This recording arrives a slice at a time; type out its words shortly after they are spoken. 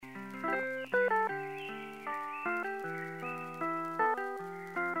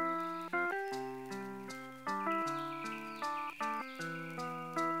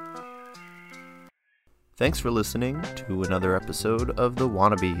Thanks for listening to another episode of The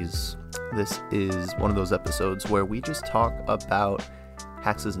Wannabes. This is one of those episodes where we just talk about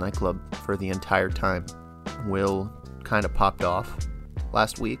Hax's nightclub for the entire time. Will kind of popped off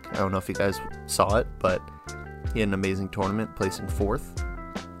last week. I don't know if you guys saw it, but he had an amazing tournament, placing 4th,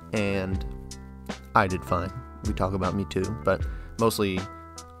 and I did fine. We talk about me too, but mostly we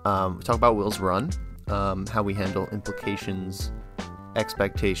talk about Will's run, how we handle implications,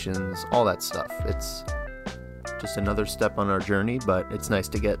 expectations, all that stuff. It's just another step on our journey, but it's nice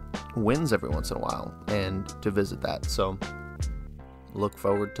to get wins every once in a while and to visit that. So look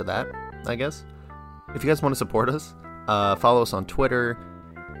forward to that, I guess. If you guys want to support us, follow us on Twitter,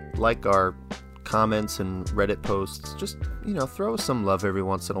 like our comments and Reddit posts. Just, throw us some love every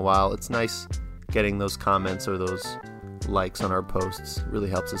once in a while. It's nice getting those comments or those likes on our posts. It really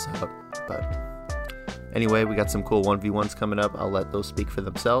helps us out. But anyway, we got some cool 1v1s coming up. I'll let those speak for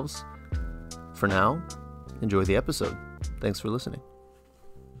themselves. For now, enjoy the episode. Thanks for listening.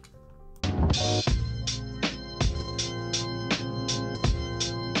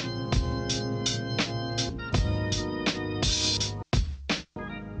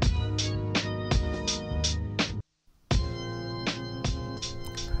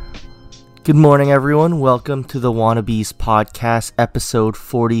 Good morning, everyone. Welcome to the Wannabes podcast, episode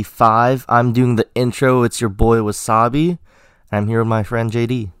 45. I'm doing the intro. It's your boy Wassabi. I'm here with my friend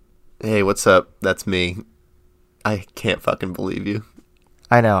JD. Hey, what's up? That's me. I can't fucking believe you.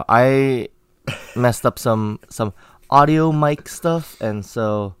 I know. I messed up some audio mic stuff, and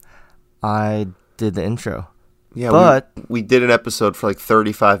so I did the intro. Yeah, but we did an episode for like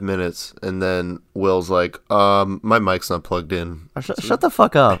 35 minutes, and then Will's like, my mic's not plugged in. Shut the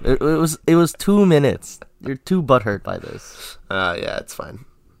fuck up. It was 2 minutes. You're too butthurt by this. Yeah, it's fine.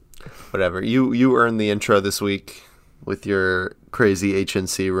 Whatever. You earned the intro this week with your crazy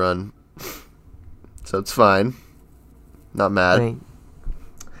HNC run. So it's fine. Not mad. I mean,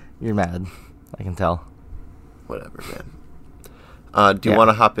 you're mad. I can tell. Whatever, man. Do you want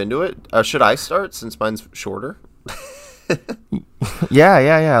to hop into it? Should I start since mine's shorter?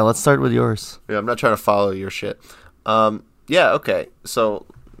 Yeah. Let's start with yours. Yeah, I'm not trying to follow your shit. Yeah, okay. So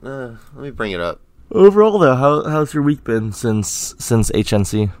let me bring it up. Overall, though, how's your week been since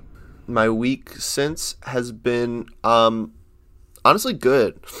HNC? My week since has been honestly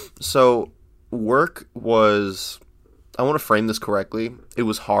good. So work was, I want to frame this correctly. It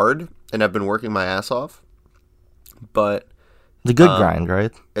was hard, and I've been working my ass off. But the good grind,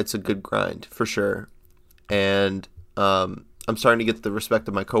 right? It's a good grind for sure, and I'm starting to get the respect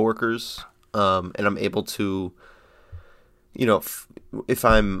of my coworkers, and I'm able to, if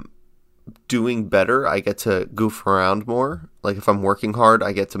I'm doing better, I get to goof around more. Like if I'm working hard,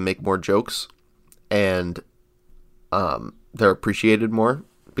 I get to make more jokes, and they're appreciated more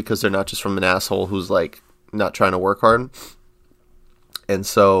because they're not just from an asshole who's like not trying to work hard. And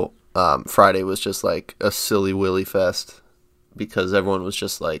so Friday was just like a silly willy fest because everyone was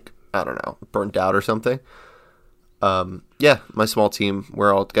just like, I don't know, burnt out or something. Yeah, my small team,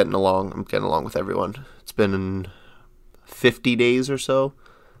 we're all getting along. I'm getting along with everyone. It's been 50 days or so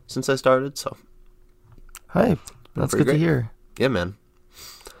since I started, so. Hi, that's good to hear. Yeah, man.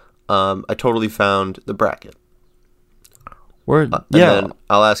 I totally found the bracket. Word. And then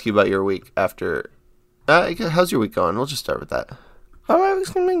I'll ask you about your week after. How's your week going? We'll just start with that. My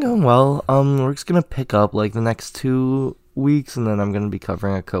week's been going well. Work's gonna pick up like the next 2 weeks, and then I'm gonna be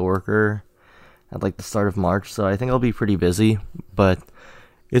covering a coworker at like the start of March. So I think I'll be pretty busy, but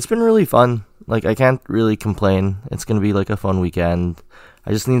it's been really fun. Like I can't really complain. It's gonna be like a fun weekend.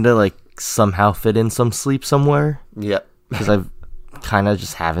 I just need to like somehow fit in some sleep somewhere. Yeah, because I've kind of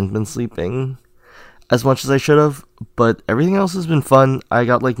just haven't been sleeping as much as I should have. But everything else has been fun. I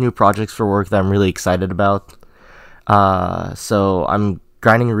got like new projects for work that I'm really excited about. So I'm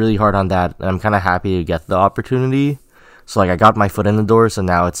grinding really hard on that, and I'm kind of happy to get the opportunity. So like I got my foot in the door, so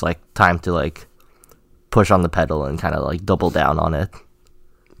now it's like time to like push on the pedal and kind of like double down on it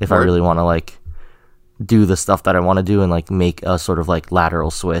if I really want to like do the stuff that I want to do and like make a sort of like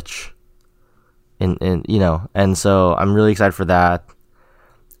lateral switch in and so I'm really excited for that.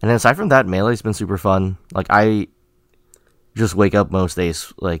 And then aside from that, Melee's been super fun. Like I just wake up most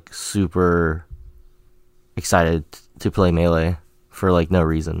days like super excited to play Melee for like no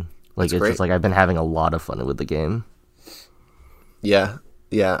reason. Like That's it's great. Just like I've been having a lot of fun with the game. Yeah,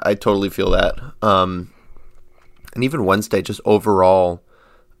 I totally feel that. And even Wednesday, just overall,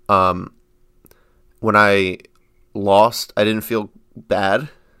 when I lost, I didn't feel bad,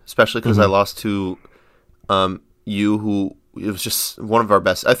 especially because I lost to you, who it was just one of our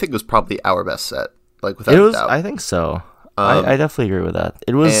best. I think it was probably our best set, like without a doubt. I think so. I definitely agree with that.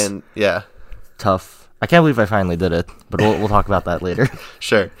 It was and yeah, tough. I can't believe I finally did it, but we'll talk about that later.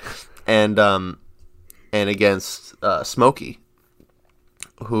 Sure. And against Smokey,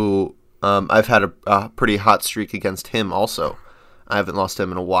 who I've had a pretty hot streak against him also. I haven't lost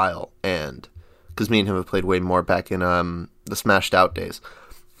him in a while, and because me and him have played way more back in the Smashed Out days.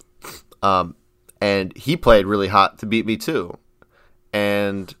 And he played really hot to beat me too.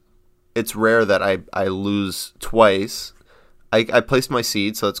 And it's rare that I lose twice. I placed my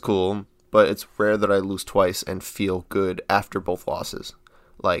seed, so that's cool. But it's rare that I lose twice and feel good after both losses.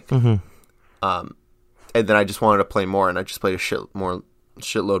 Like, and then I just wanted to play more, and I just played a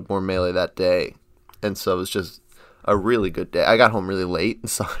shitload more Melee that day. And so it was just a really good day. I got home really late,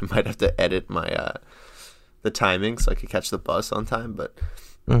 so I might have to edit my the timing so I could catch the bus on time. But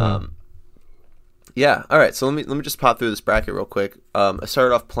yeah, all right. So let me just pop through this bracket real quick. I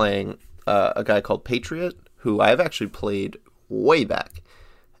started off playing a guy called Patriot, who I've actually played way back.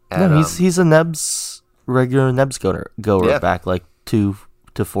 No, he's a regular Nebs goer back like 2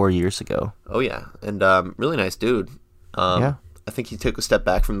 to 4 years ago. Oh yeah, and really nice dude. I think he took a step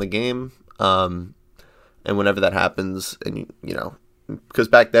back from the game, and whenever that happens, and you know, because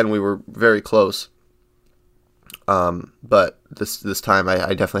back then we were very close, but this time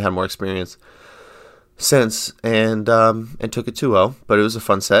I definitely had more experience since, and took it 2-0, but it was a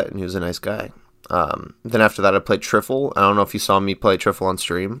fun set, and he was a nice guy. Then after that, I played Triffle. I don't know if you saw me play Triffle on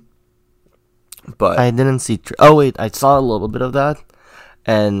stream, but I didn't see. Oh wait, I saw a little bit of that,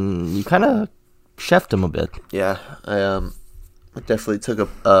 and you kind of chefed him a bit. Yeah, I definitely took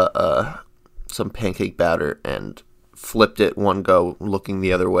some pancake batter and flipped it one go, looking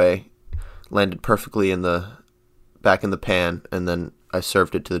the other way, landed perfectly back in the pan, and then I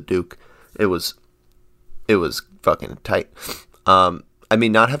served it to the Duke. It was fucking tight. I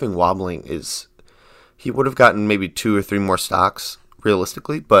mean, not having wobbling he would have gotten maybe 2 or 3 more stocks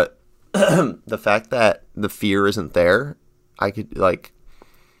realistically, but the fact that the fear isn't there, I could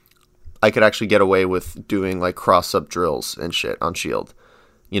actually get away with doing like cross-up drills and shit on shield,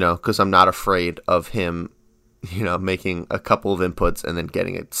 you know, because I'm not afraid of him, you know, making a couple of inputs and then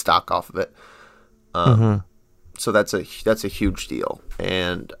getting a stock off of it. So that's a huge deal,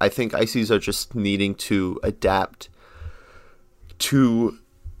 and I think ICs are just needing to adapt to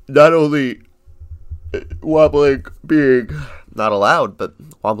not only wobbling being not allowed, but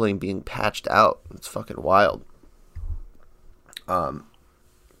wobbling being patched out. It's fucking wild. A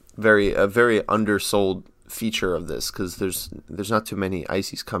very undersold feature of this, because there's not too many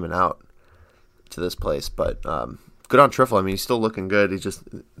ices coming out to this place, but good on Triffle. I mean, he's still looking good.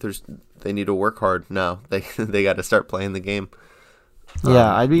 They need to work hard now. They got to start playing the game.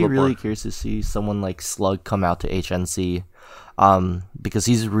 Yeah, I'd be really curious to see someone like Slug come out to HNC, because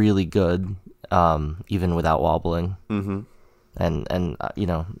he's really good, even without wobbling. And you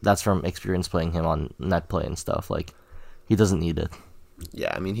know, that's from experience playing him on net play and stuff. Like, he doesn't need it.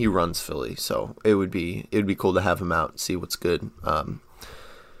 Yeah, I mean, he runs Philly, so it would be cool to have him out and see what's good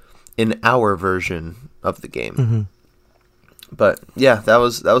in our version of the game. But yeah, that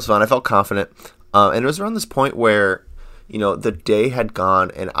was fun. I felt confident, and it was around this point where, you know, the day had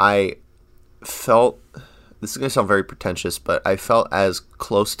gone, and I felt, this is gonna sound very pretentious, but I felt as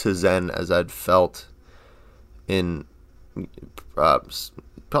close to Zen as I'd felt in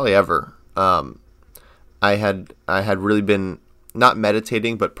probably ever. I had really been not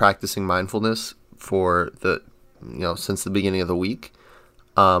meditating, but practicing mindfulness for since the beginning of the week.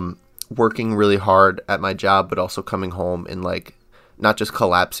 Working really hard at my job, but also coming home and like not just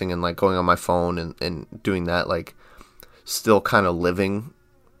collapsing and like going on my phone and doing that, like still kind of living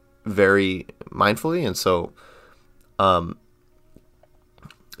very mindfully. And so on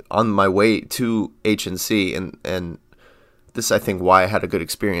my way to HNC, and this, I think, why I had a good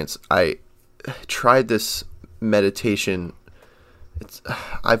experience, I tried this meditation.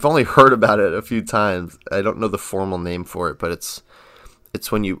 I've only heard about it a few times. I don't know the formal name for it, but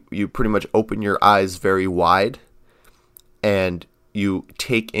it's when you pretty much open your eyes very wide and you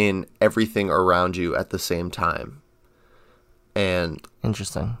take in everything around you at the same time. And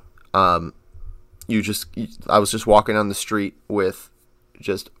interesting. I was just walking on the street with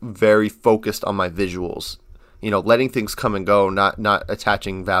just very focused on my visuals, you know, letting things come and go, not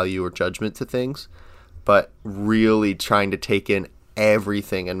attaching value or judgment to things, but really trying to take in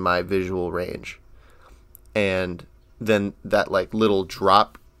everything in my visual range. And then that like little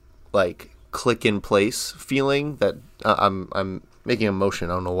drop, like click in place feeling that I'm making a motion.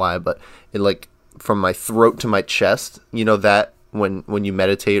 I don't know why, but it like from my throat to my chest, you know, that when you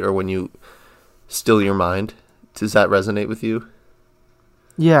meditate or when you still your mind, does that resonate with you?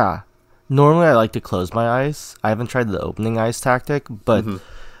 Yeah. Normally I like to close my eyes. I haven't tried the opening eyes tactic, but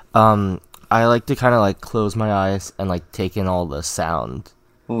I like to kind of like close my eyes and like take in all the sound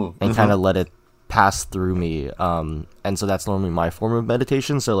and kind of let it pass through me. And so that's normally my form of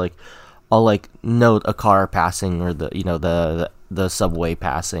meditation. So like I'll like note a car passing or the subway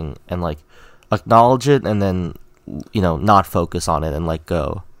passing and like acknowledge it and then not focus on it and like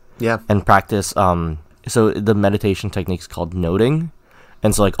go. Yeah. And practice. So the meditation technique is called noting.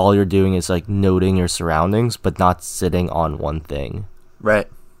 And so like all you're doing is like noting your surroundings, but not sitting on one thing. Right.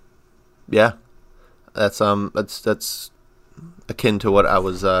 Yeah. That's akin to what I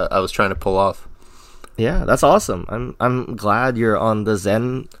was trying to pull off. Yeah, that's awesome. I'm glad you're on the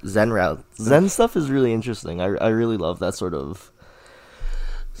Zen route. Zen stuff is really interesting. I really love that sort of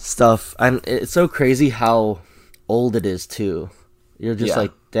stuff. And it's so crazy how old it is too. You're just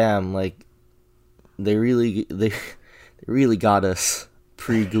like, damn, like they really got us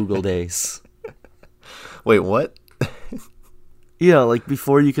pre-Google days. Wait, what? Like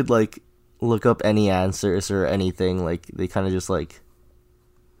before you could like look up any answers or anything, like they kind of just like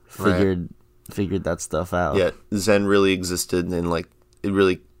figured that stuff out. Yeah, Zen really existed in like it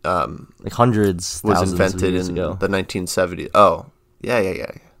really like hundreds was thousands invented of years in ago. the 1970s. Oh,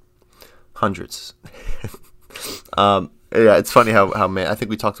 yeah. Hundreds. Yeah, it's funny how I think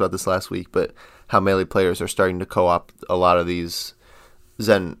we talked about this last week, but how melee players are starting to co-opt a lot of these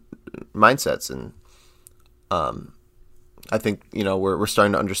Zen mindsets, and I think we're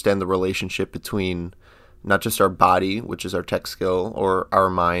starting to understand the relationship between not just our body, which is our tech skill, or our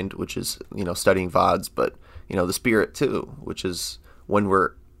mind, which is studying VODs, but the spirit too, which is when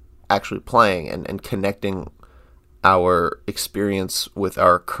we're actually playing and connecting our experience with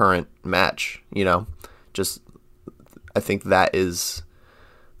our current match. Just I think that is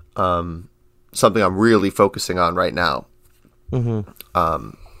something I'm really focusing on right now.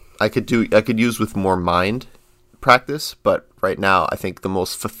 I could use with more mind practice, but right now I think the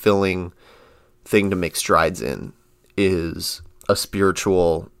most fulfilling thing to make strides in is a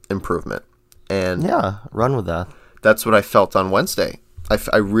spiritual improvement. And yeah, run with that. That's what I felt on Wednesday.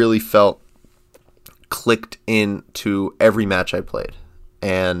 I really felt clicked into every match I played,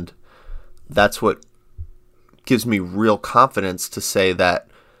 and that's what gives me real confidence to say that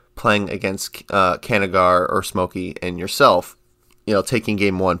playing against Kanagar or Smokey and yourself, taking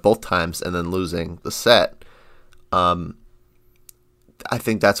game one both times and then losing the set, I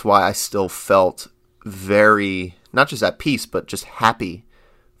think that's why I still felt very, not just at peace, but just happy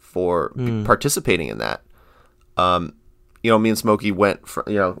for participating in that. Me and Smokey went for,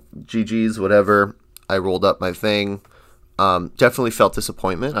 GG's, whatever. I rolled up my thing. Definitely felt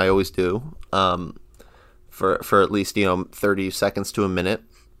disappointment. I always do. For at least, 30 seconds to a minute.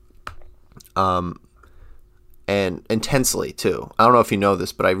 And intensely too. I don't know if you know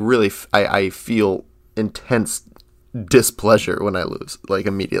this, but I really, I feel intense displeasure when I lose, like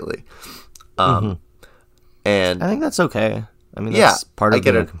immediately. And I think that's okay. I mean, that's part of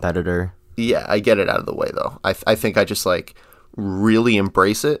being a competitor. Yeah, I get it out of the way though. I think I just like really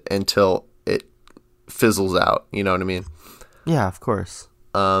embrace it until it fizzles out. You know what I mean? Yeah, of course.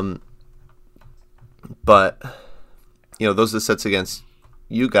 But those are the sets against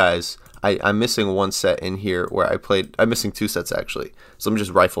you guys. I'm missing one set in here where I'm missing two sets actually. So let me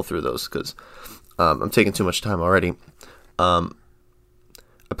just rifle through those because I'm taking too much time already. I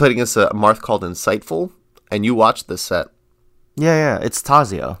played against a Marth called Insightful, and you watched this set. Yeah, it's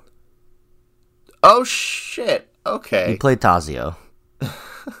Tazio. Oh shit! Okay. You played Tazio.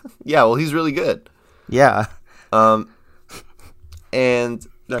 Yeah, well, he's really good. Yeah. And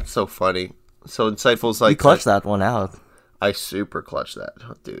that's so funny. So Insightful's like, you clutched that one out. I super clutched that,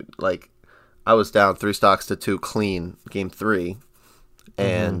 dude. Like, I was down 3-2 clean game 3,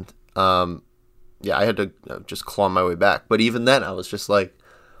 and I had to just claw my way back. But even then, I was just like,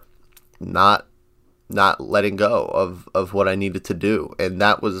 not letting go of what I needed to do, and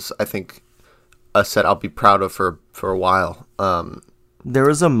that was, I think, a set I'll be proud of for a while. There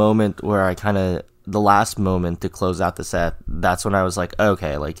was a moment where the last moment to close out the set, that's when I was like,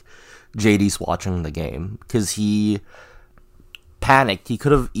 okay, like, JD's watching the game, because he panicked. He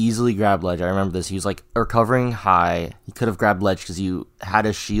could have easily grabbed ledge. I remember this. He was like recovering high. He could have grabbed ledge because you had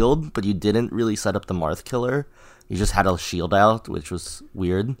a shield, but you didn't really set up the Marth killer. You just had a shield out, which was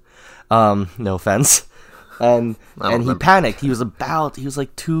weird. No offense. And he panicked. He was like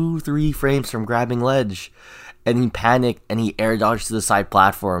 2-3 frames from grabbing ledge, and he panicked and he air dodged to the side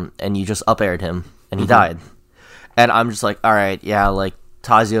platform, and you just up aired him, and he died. And I'm just like, all right, yeah, like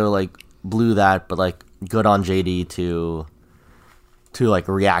Tazio like blew that, but like good on JD to like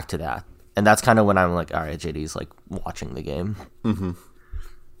react to that. And that's kind of when I'm like, all right, JD's like watching the game.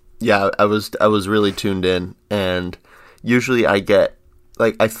 Yeah, I was really tuned in, and usually I get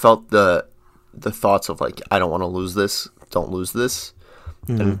like, I felt the the thoughts of like, I don't want to lose this, don't lose this.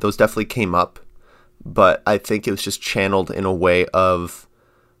 And those definitely came up, but I think it was just channeled in a way of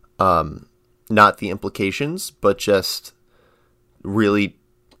not the implications, but just really,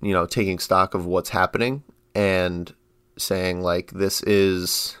 taking stock of what's happening and saying like, this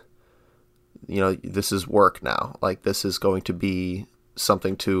is work now. Like, this is going to be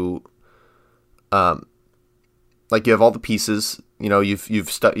something to, like, you have all the pieces, you've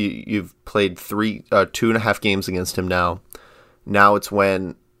played 2.5 games against him now. Now it's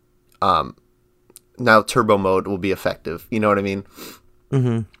when, now turbo mode will be effective. You know what I mean?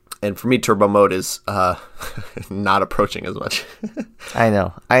 Mm-hmm. And for me, turbo mode is not approaching as much. I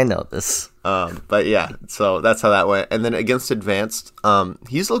know this. But yeah, so that's how that went. And then against advanced,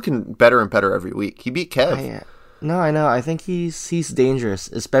 he's looking better and better every week. He beat Kev. No, I know. I think he's dangerous,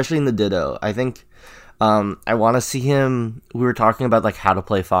 especially in the Ditto. I think I want to see him. We were talking about like how to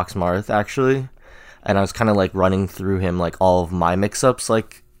play Fox Marth actually. And I was kind of like running through him like all of my mix-ups,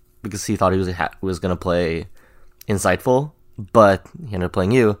 like because he thought he was gonna play Insightful, but he ended up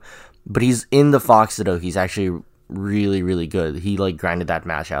playing you. But he's in the Fox Ditto. He's actually really, really good. He like grinded that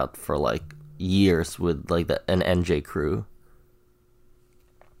match out for like years with like an NJ crew.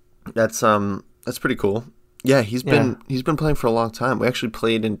 That's pretty cool. Yeah, he's been playing for a long time. We actually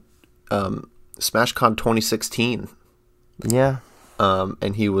played in SmashCon 2016. Yeah.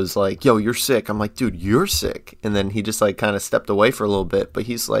 And he was like, yo, you're sick. I'm like, dude, you're sick. And then he just like kind of stepped away for a little bit, but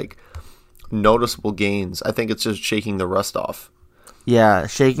he's like noticeable gains. I think it's just shaking the rust off. Yeah,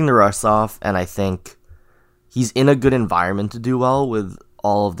 shaking the rust off. And I think he's in a good environment to do well with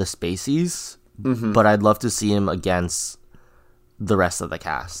all of the spacies, but I'd love to see him against the rest of the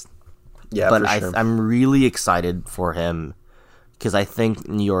cast. Yeah, but for sure. I'm really excited for him because I think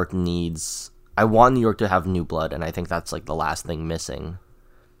I want New York to have new blood, and I think that's like the last thing missing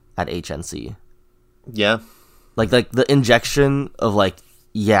at HNC. Yeah. Like the injection of like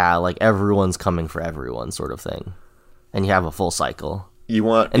everyone's coming for everyone sort of thing. And you have a full cycle.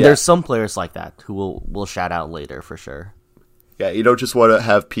 There's some players like that who we'll shout out later for sure. Yeah, you don't just want to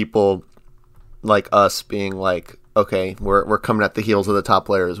have people like us being like, okay, we're coming at the heels of the top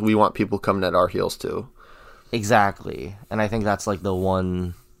players. We want people coming at our heels too. Exactly. And I think that's like the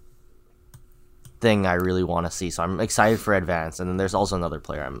one thing I really want to see. So I'm excited for Advance. And then there's also another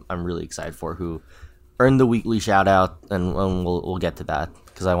player I'm really excited for who earned the weekly shout out, and we'll get to that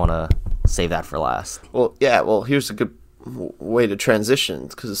because I want to save that for last. Well, yeah, here's a good way to transition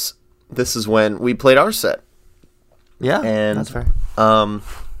because this is when we played our set. Yeah, and that's fair.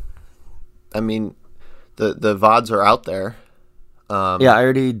 I mean, the VODs are out there. Yeah, I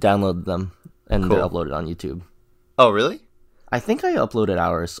already downloaded them and cool. they're uploaded on YouTube. Oh, really? I think I uploaded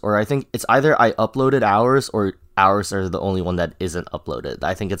ours, or I think it's either I uploaded ours or ours are the only one that isn't uploaded.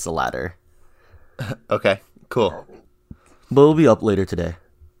 I think it's the latter. Okay, cool. But it'll be up later today.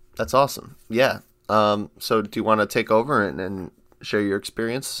 That's awesome. Yeah. So do you want to take over and share your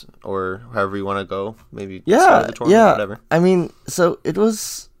experience, or however you want to go? Maybe start the tournament, whatever. I mean, so it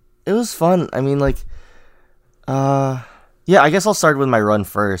was fun. I mean, like, I guess I'll start with my run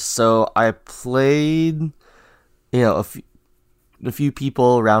first. So I played, a few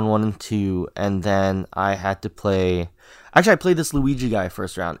people round 1 and 2, and then I had to play. Actually, I played this Luigi guy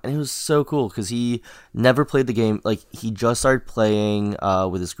first round, and it was so cool because he never played the game. Like, he just started playing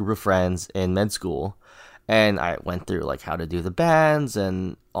with his group of friends in med school, and I went through like how to do the bands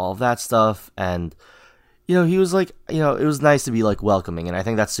and all of that stuff. And he was like, it was nice to be like welcoming, and I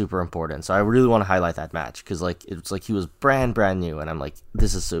think that's super important. So I really want to highlight that match because like it's like he was brand new, and I'm like,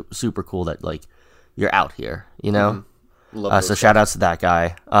 this is super cool that like you're out here, Mm-hmm. So shout outs to that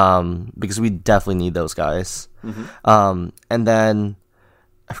guy, because we definitely need those guys. Mm-hmm. And then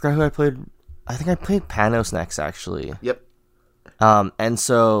I forgot who I played. I think I played Panos next, actually. Yep. And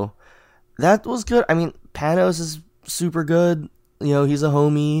so that was good. I mean, Panos is super good. He's a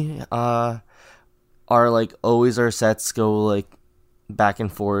homie. Our sets go like back and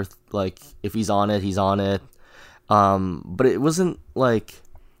forth. Like if he's on it, he's on it. But it wasn't like.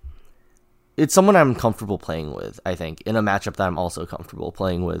 It's someone I'm comfortable playing with, I think, in a matchup that I'm also comfortable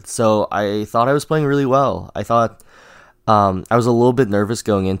playing with. So I thought I was playing really well. I thought I was a little bit nervous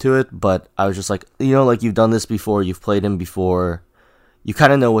going into it, but I was just like, like you've done this before, you've played him before, you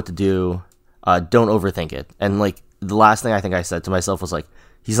kind of know what to do. Don't overthink it. And like the last thing I think I said to myself was like,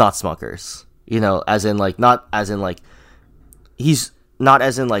 he's not Smuckers, as in like not as in like he's not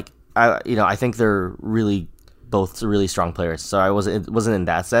as in like I think they're really. Both really strong players, so it wasn't in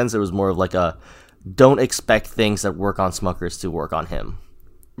that sense. It was more of like a don't expect things that work on Smuckers to work on him.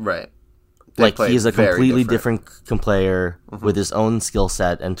 Right. Like he's a completely different player with his own skill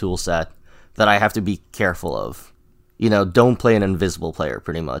set and tool set. that I have to be careful of. Don't play an invisible player,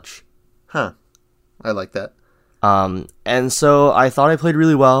 pretty much. Huh. I like that. And so I thought I played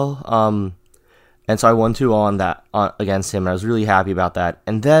really well. And so I won 2 on that against him, and I was really happy about that.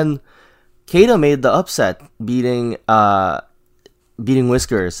 And then Keita made the upset, beating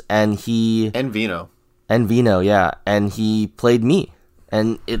Whiskers, and Vino, yeah, and he played me,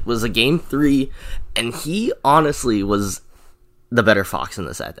 and it was a game 3, and he honestly was the better Fox in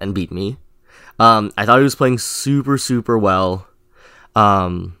the set and beat me. I thought he was playing super, super well,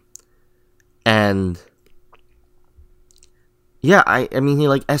 and yeah, I mean, he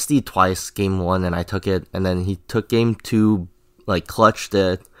like SD'd twice game 1, and I took it, and then he took game 2, like clutched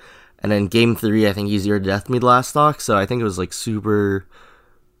it, and then game 3, I think he 0-deathed me the last stock, so I think it was like super,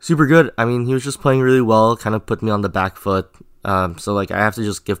 super good. I mean, he was just playing really well, kind of put me on the back foot, so like I have to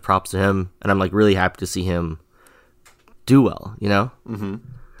just give props to him, and I'm like really happy to see him do well, Mm-hmm.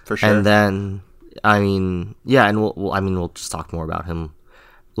 For sure. And then, I mean, yeah, and we'll just talk more about him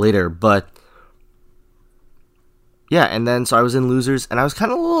later, but yeah, and then so I was in losers, and I was kind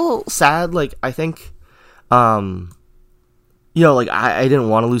of a little sad. Like, I think, like I didn't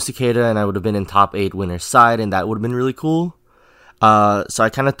want to lose to Keita, and I would have been in top 8 winners side, and that would have been really cool. So I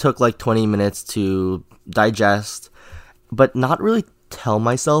kind of took like 20 minutes to digest, but not really tell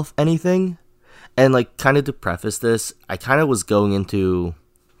myself anything. And like, kind of to preface this, I kind of was going into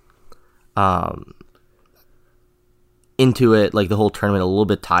it like the whole tournament a little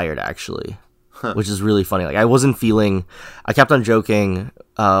bit tired, actually. Which is really funny. Like, I kept on joking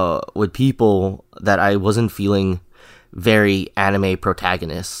with people that I wasn't feeling very anime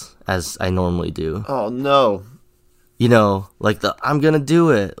protagonist as I normally do. Oh, no. Like I'm gonna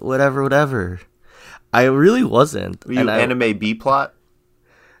do it, whatever. I really wasn't. Were you anime B-plot?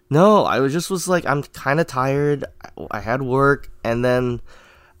 No, I was like, I'm kind of tired. I had work, and then,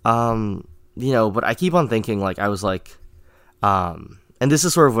 but I keep on thinking, like, I was like, and this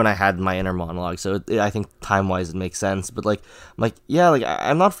is sort of when I had my inner monologue, so I think time-wise it makes sense. But, like, I'm like, yeah, like,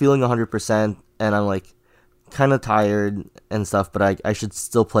 I'm not feeling 100%, and I'm, like, kind of tired and stuff, but I should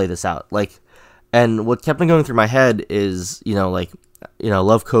still play this out. Like, and what kept on going through my head is,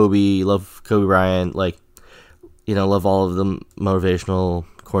 love Kobe Bryant, like, love all of the motivational,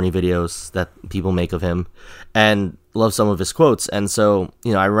 corny videos that people make of him, and love some of his quotes. And so,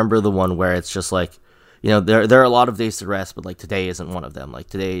 I remember the one where it's just, like, there are a lot of days to rest, but like today isn't one of them. Like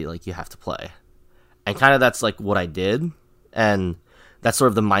today, like you have to play, and kind of that's like what I did, and that's sort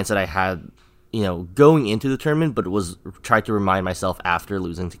of the mindset I had, going into the tournament. But it was tried to remind myself after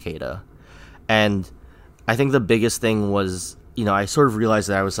losing to Keita, and I think the biggest thing was, I sort of realized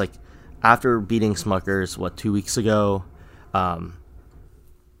that I was like, after beating Smuckers 2 weeks ago,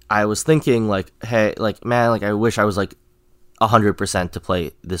 I was thinking like, hey, like man, like I wish I was like 100% to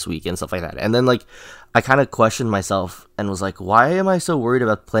play this week and stuff like that. And then like I kind of questioned myself and was like, why am I so worried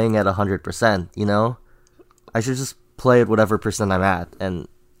about playing at 100%? I should just play at whatever percent I'm at and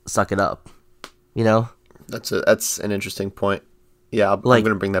suck it up. That's an interesting point. Yeah, I'm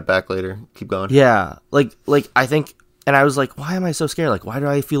gonna bring that back later. Keep going. Yeah, like I think, and I was like, why am I so scared? Like, why do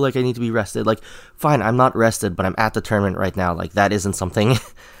I feel like I need to be rested? Like, fine, I'm not rested, but I'm at the tournament right now. Like, that isn't something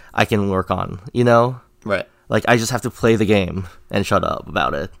I can work on. Right. Like, I just have to play the game and shut up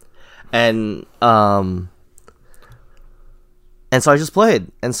about it. And so I just played.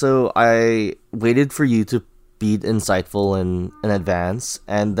 And so I waited for you to beat Insightful in advance.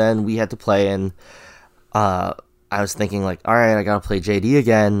 And then we had to play, and I was thinking, like, all right, I gotta play JD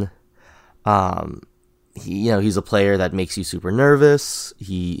again. He's a player that makes you super nervous.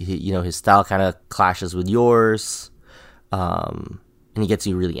 He his style kind of clashes with yours. And he gets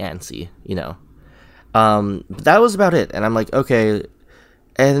you really antsy, But that was about it, and I'm like, okay.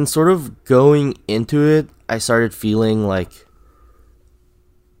 And then sort of going into it, I started feeling like,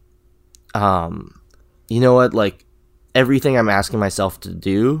 you know what, like, everything I'm asking myself to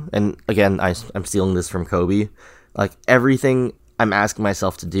do, and again, I'm stealing this from Kobe, like, everything I'm asking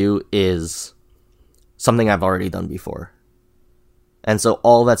myself to do is something I've already done before. And so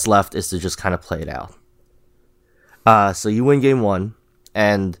all that's left is to just kind of play it out. So you win game 1,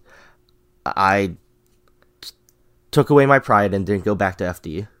 and I took away my pride and didn't go back to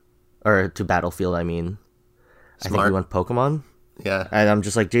FD. Or to Battlefield, I mean. Smart. I think we went Pokemon. Yeah. And I'm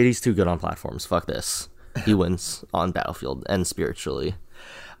just like, JD's too good on platforms. Fuck this. He wins on Battlefield and spiritually.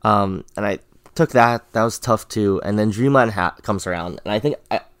 And I took that. That was tough too. And then Dreamland comes around. And I think,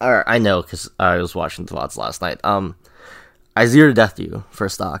 I know because I was watching the VODs last night. I 0-deathed you for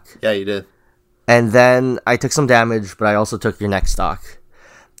stock. Yeah, you did. And then I took some damage, but I also took your next stock.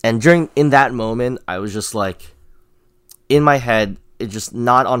 And in that moment, I was just like, in my head, it just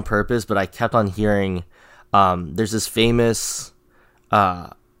not on purpose, but I kept on hearing, there's this famous,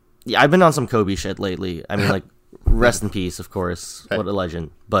 yeah, I've been on some Kobe shit lately. I mean, like, rest in peace, of course. What a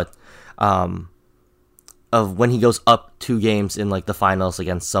legend. But, of when he goes up 2 games in, like, the finals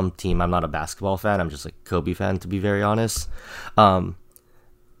against some team. I'm not a basketball fan. I'm just a Kobe fan, to be very honest. And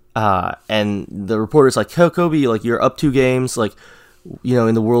the reporter's like, "Oh, Kobe, like, you're up 2 games, like, you know,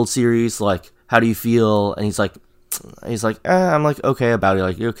 in the World Series, like, how do you feel?" And he's like, I'm like, okay about it.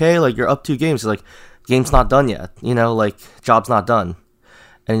 Like, you okay? Like, you're up 2 games. He's like, game's not done yet. You know, like, job's not done.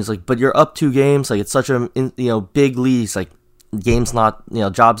 And he's like, but you're up 2 games. Like, it's such a, you know, big lead. He's like, game's not, you know,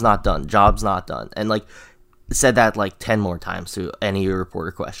 job's not done. Job's not done. And, like, said that, like, 10 more times to any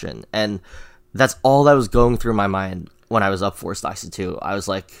reporter question. And that's all that was going through my mind when I was up 4-2. I was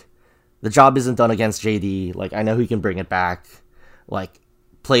like, the job isn't done against JD. Like, I know he can bring it back. Like,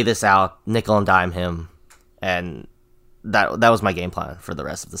 play this out, nickel and dime him. And that was my game plan for the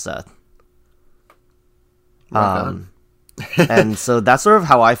rest of the set. And so that's sort of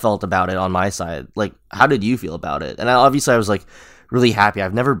how I felt about it on my side. Like, how did you feel about it? And obviously I was, like, really happy.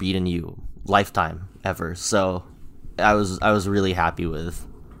 I've never beaten you lifetime ever. So I was really happy with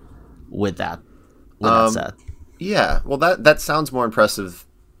that set. Yeah. Well, that sounds more impressive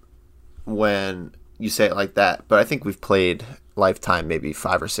when you say it like that, but I think we've played lifetime maybe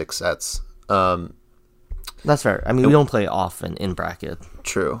 5 or 6 sets. That's fair. I mean, we don't play often in bracket.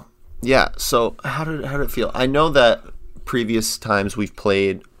 True. Yeah. So how did it feel? I know that previous times we've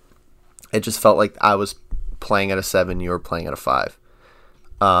played, it just felt like I was playing at a 7, you were playing at a 5,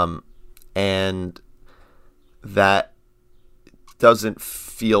 and that doesn't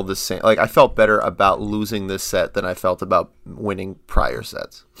feel the same. Like, I felt better about losing this set than I felt about winning prior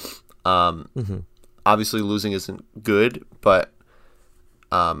sets. Obviously, losing isn't good, but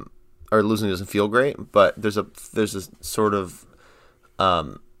or losing doesn't feel great. But there's a sort of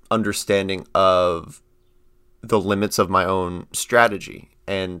understanding of the limits of my own strategy,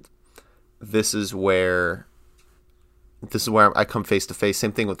 and this is where I come face to face.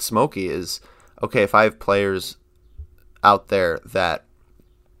 Same thing with Smokey is, okay, if I have players out there that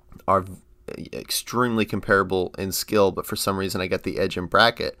are extremely comparable in skill, but for some reason I get the edge in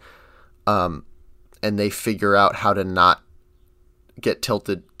bracket, and they figure out how to not get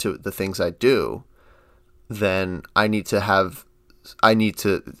tilted to the things I do, then I need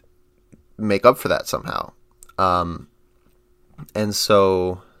to make up for that somehow. And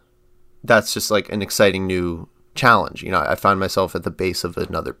so that's just like an exciting new challenge. You know, I find myself at the base of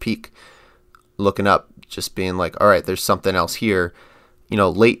another peak, looking up, just being like, all right, there's something else here. You know,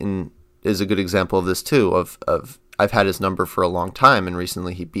 Leighton is a good example of this too, of I've had his number for a long time, and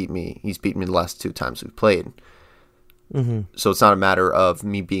recently he's beat me the last 2 times we've played. So it's not a matter of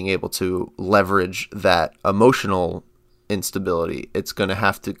me being able to leverage that emotional instability. It's going to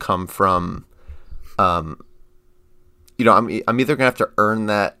have to come from, you know, I'm either going to have to earn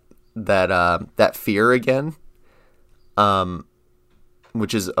that fear again,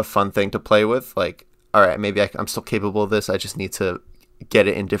 which is a fun thing to play with. Like, all right, maybe I'm still capable of this. I just need to get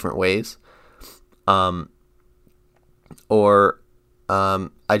it in different ways. Or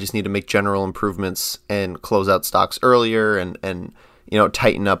I just need to make general improvements and close out stocks earlier and you know,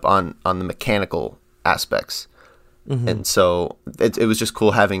 tighten up on the mechanical aspects. And so it was just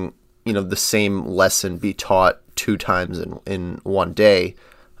cool having, you know, the same lesson be taught 2 times in one day.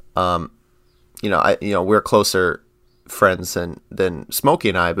 You know, we're closer friends than Smokey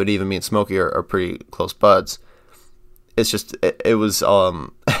and I, but even me and Smokey are pretty close buds. It's just it was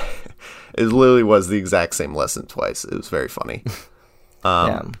it literally was the exact same lesson twice. It was very funny.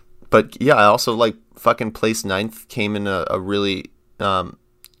 But yeah, I also like fucking placed 9th, came in a really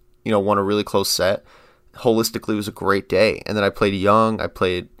you know, won a really close set. Holistically, it was a great day. And then I played Young, I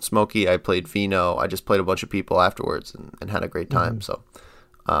played Smokey, I played Vino. I just played a bunch of people afterwards and had a great time. So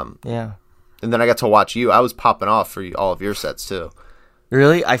yeah. And then I got to watch you. I was popping off for all of your sets too.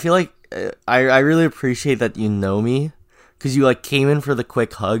 Really? I feel like I really appreciate that you know me, because you like came in for the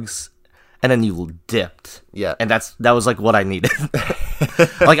quick hugs and then you dipped. Yeah. And that was like what I needed.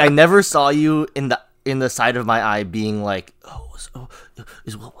 Like, I never saw you in the side of my eye being like,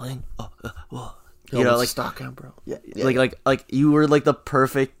 is Will playing? You know, like stock out, bro. Yeah. Like you were like the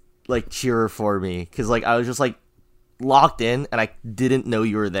perfect like cheerer for me, because like I was just like locked in and I didn't know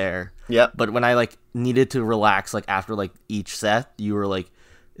you were there. Yeah. But when I like needed to relax, like after like each set, you were like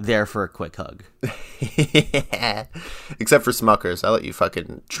there for a quick hug. Yeah. Except for Smuckers. I let you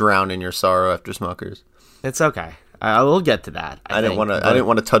fucking drown in your sorrow after Smuckers. It's okay. I will get to that. I didn't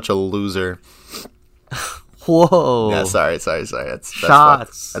want to touch a loser. Whoa. Yeah, sorry.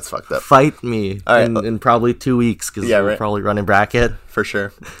 Shots. That's fucked up. Fight me All right. in probably 2 weeks because we'll probably run in bracket. For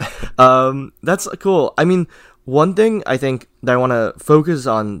sure. That's cool. I mean, one thing I think that I want to focus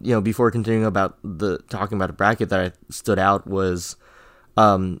on, before continuing about talking about a bracket that I stood out was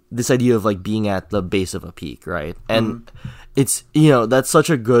this idea of like being at the base of a peak, right? And it's, that's such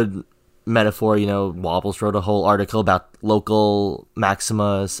a good metaphor. Wobbles wrote a whole article about local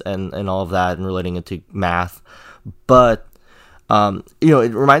maximas and all of that and relating it to math. But,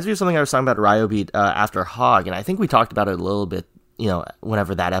 it reminds me of something I was talking about Ryobeat after Hog, and I think we talked about it a little bit,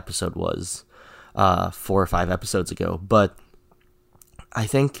 whenever that episode was 4 or 5 episodes ago. But I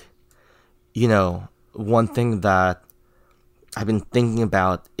think, one thing that I've been thinking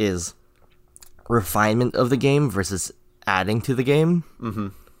about is refinement of the game versus adding to the game. Mm-hmm.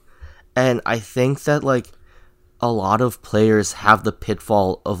 And I think that, like, a lot of players have the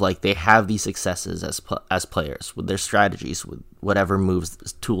pitfall of, like, they have these successes as players with their strategies, with whatever moves,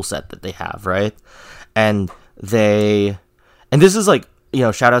 tool set that they have, right? And this is, like,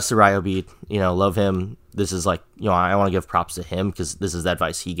 shout outs to Ryobeat, love him. This is, like, I want to give props to him because this is the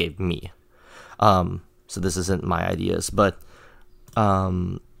advice he gave me. So this isn't my ideas, but,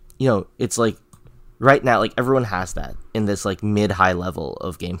 it's, like, right now, like, everyone has that in this, like, mid-high level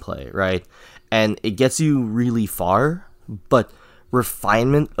of gameplay, right? And it gets you really far, but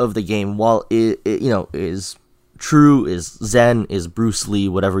refinement of the game, while it is true, is Zen, is Bruce Lee,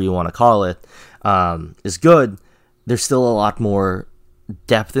 whatever you want to call it, is good, there's still a lot more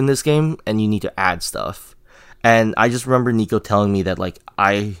depth in this game, and you need to add stuff. And I just remember Nico telling me that, like,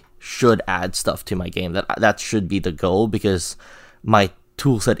 I should add stuff to my game, that should be the goal, because my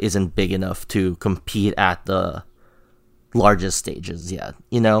toolset isn't big enough to compete at the largest stages yet,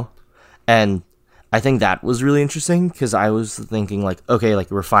 And I think that was really interesting because I was thinking, like, okay, like,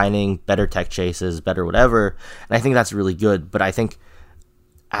 refining, better tech chases, better whatever, and I think that's really good. But I think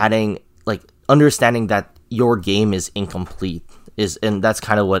adding, like, understanding that your game is incomplete and that's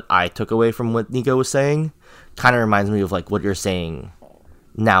kind of what I took away from what Nico was saying. Kind of reminds me of, like, what you're saying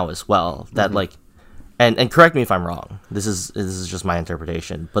now as well. That, like, and correct me if I'm wrong. This is just my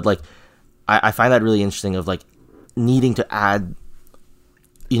interpretation, but, like, I find that really interesting of, like, needing to add,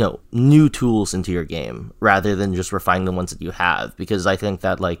 new tools into your game rather than just refining the ones that you have, because I think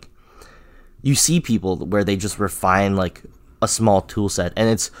that, like, you see people where they just refine, like, a small tool set, and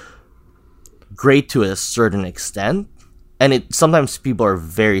it's great to a certain extent, and it sometimes people are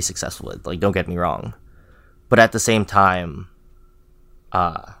very successful with, like, don't get me wrong, but at the same time,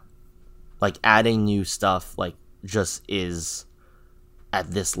 like, adding new stuff, like, just is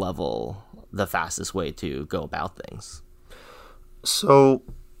at this level the fastest way to go about things. So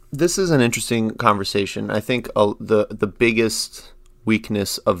this is an interesting conversation. I think the biggest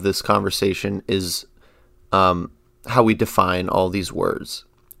weakness of this conversation is how we define all these words.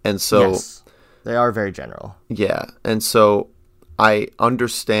 And so yes, they are very general. Yeah. And so I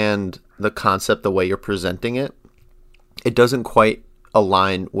understand the concept, the way you're presenting it. It doesn't quite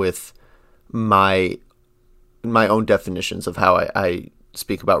align with my own definitions of how I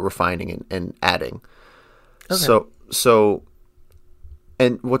speak about refining and adding. Okay. So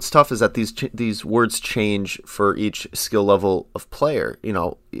and what's tough is that these words change for each skill level of player.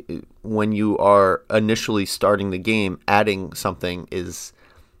 When you are initially starting the game, adding something is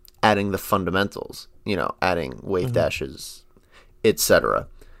adding the fundamentals, adding wave dashes, etc.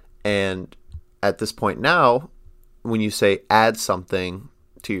 And at this point now, when you say add something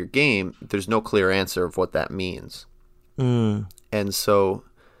to your game, there's no clear answer of what that means. And so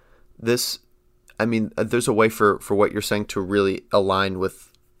there's a way for what you're saying to really align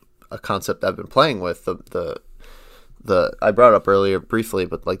with a concept I've been playing with. The I brought up earlier briefly,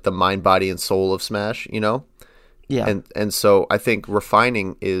 but, like, the mind, body, and soul of Smash, Yeah. And so I think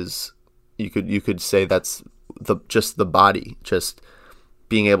refining is, you could say that's just the body, just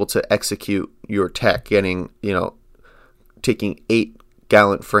being able to execute your tech, getting, taking 8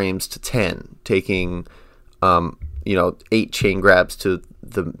 gallant frames to 10, taking 8 chain grabs to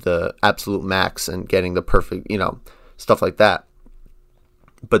the absolute max and getting the perfect, stuff like that.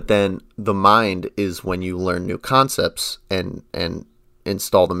 But then the mind is when you learn new concepts and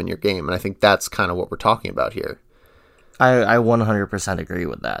install them in your game. And I think that's kind of what we're talking about here. I 100% agree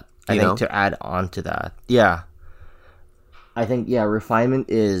with that. I think to add on to that, yeah. I think, refinement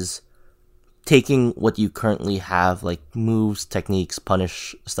is taking what you currently have, like moves, techniques,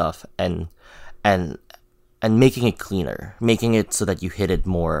 punish stuff, and making it cleaner, making it so that you hit it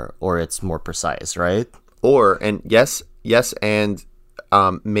more or it's more precise, right? And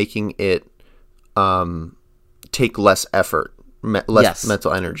making it take less effort less Yes.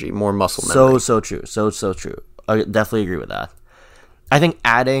 mental energy, more muscle memory. So true. So true. I definitely agree with that. I think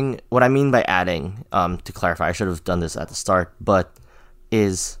what I mean by adding, to clarify, I should have done this at the start, but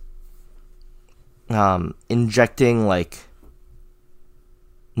is injecting like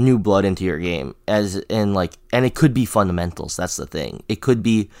new blood into your game, as in like, and it could be fundamentals. That's the thing. It could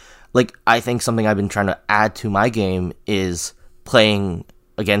be like, I think something I've been trying to add to my game is playing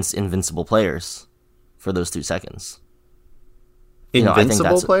against invincible players for those 2 seconds.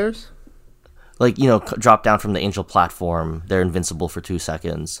 Invincible players? Like, drop down from the angel platform, they're invincible for 2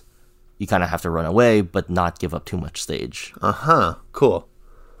 seconds. You kind of have to run away, but not give up too much stage. Cool.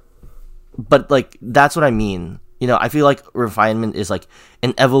 But, like, that's what I mean. I feel like refinement is, like,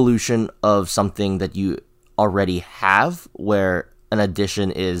 an evolution of something that you already have, where an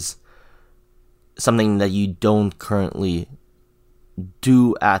addition is something that you don't currently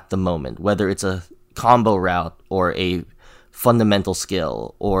do at the moment, whether it's a combo route or a fundamental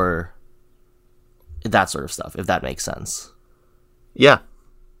skill or that sort of stuff, if that makes sense. Yeah.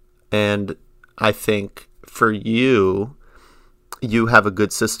 And I think for you have a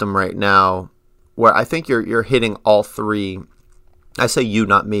good system right now where I think you're hitting all three. I say you,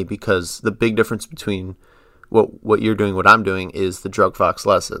 not me, because the big difference between what you're doing, what I'm doing, is the Drug Fox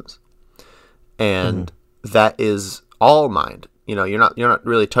lessons. And that is all mind. You're not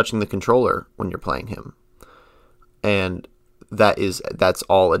really touching the controller when you're playing him. And that's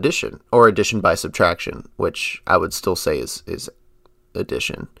all addition, or addition by subtraction, which I would still say is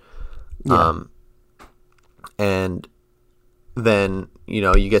addition. Yeah. And then,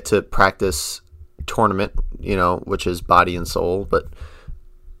 you get to practice tournament, which is body and soul. But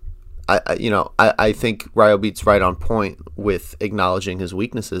I think Ryobeat's right on point with acknowledging his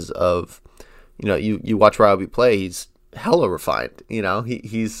weaknesses of, you watch Ryobeat play, he's hella refined.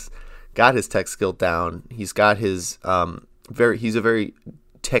 He's got his tech skill down. He's got his he's a very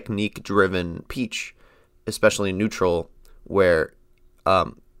technique driven Peach, especially neutral, where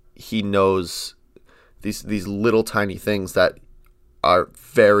he knows these little tiny things that are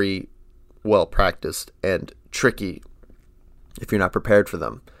very well practiced and tricky if you're not prepared for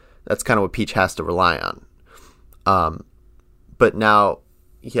them. That's kind of what Peach has to rely on. But now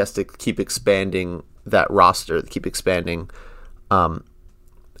he has to keep expanding that roster, keep expanding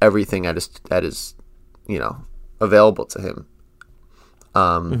everything that is available to him.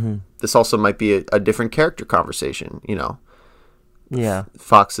 This also might be a different character conversation. Yeah.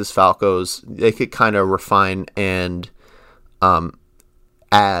 Foxes, Falcos, they could kind of refine and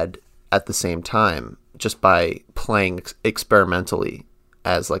add at the same time just by playing experimentally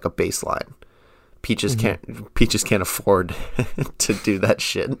as like a baseline. Peaches can't afford to do that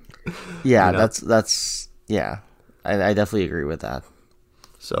shit. Yeah, that's yeah. I definitely agree with that.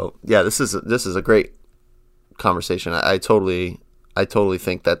 So yeah, this is a great conversation. I totally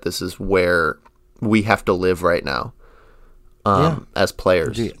think that this is where we have to live right now, as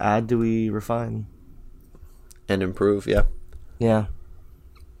players. Do we add? Do we refine? And improve? Yeah. Yeah.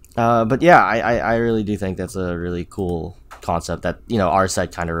 But yeah, I really do think that's a really cool concept that our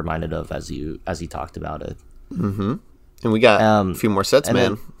set kind of reminded of as you talked about it. Mm-hmm. And we got a few more sets,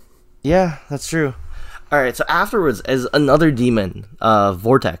 man. Yeah, that's true. All right, so afterwards, as another demon,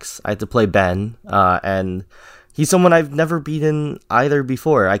 Vortex, I had to play Ben, and he's someone I've never beaten either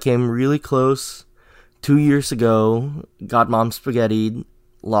before. I came really close 2 years ago, got mom spaghettied,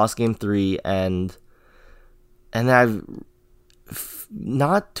 lost game 3, and I've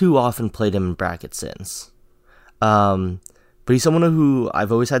not too often played him in brackets since. But he's someone who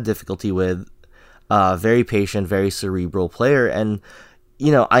I've always had difficulty with, very patient, very cerebral player, and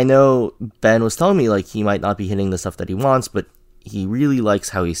I know Ben was telling me like he might not be hitting the stuff that he wants, but he really likes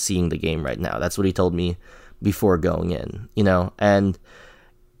how he's seeing the game right now. That's what he told me before going in, and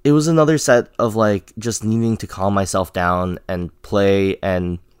it was another set of like just needing to calm myself down and play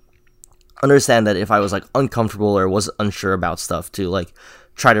and understand that if I was like uncomfortable or was unsure about stuff, to like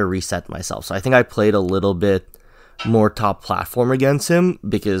try to reset myself. So I think I played a little bit more top platform against him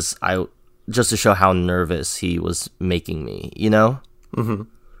because just to show how nervous he was making me,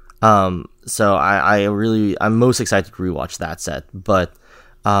 Mm-hmm. So I'm most excited to rewatch that set, but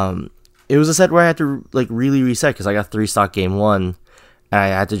it was a set where I had to like really reset because I got 3 stock game 1, and I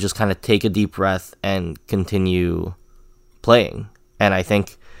had to just kind of take a deep breath and continue playing. And I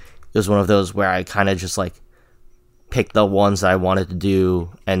think it was one of those where I kind of just like picked the ones that I wanted to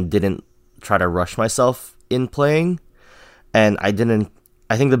do and didn't try to rush myself in playing. And I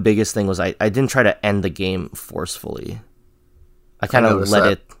think the biggest thing was I didn't try to end the game forcefully. I kind of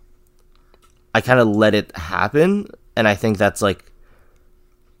let it happen, and I think that's like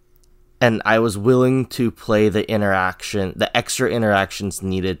and I was willing to play the extra interactions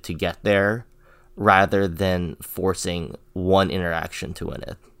needed to get there, rather than forcing one interaction to win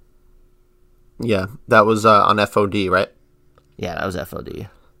it. Yeah, that was on FOD, right? Yeah, that was FOD.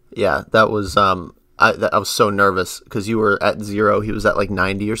 Yeah, that was I was so nervous because you were at 0, he was at like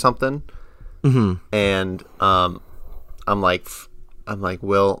 90 or something. Mm-hmm. And I'm like,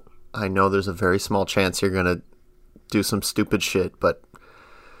 Will, I know there's a very small chance you're gonna do some stupid shit, but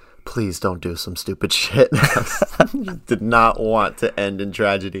please don't do some stupid shit. Did not want to end in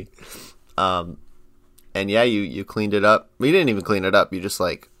tragedy. And yeah, you cleaned it up. We didn't even clean it up. You just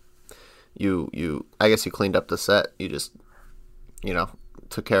like I guess you cleaned up the set. You just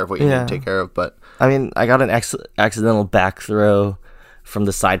took care of what you need to take care of. But I mean, I got an accidental back throw from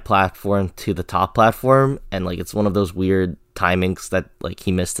the side platform to the top platform, and like it's one of those weird timings that like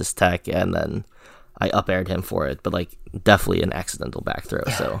he missed his tech, and then I up aired him for it. But like definitely an accidental back throw.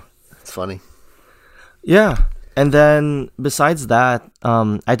 So it's funny. Yeah. And then besides that,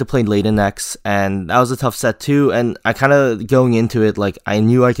 I had to play Layden X, and that was a tough set too. And I kind of going into it, like I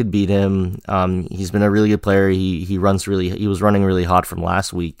knew I could beat him. He's been a really good player. He was running really hot from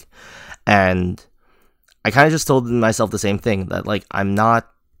last week, and I kind of just told myself the same thing, that like I'm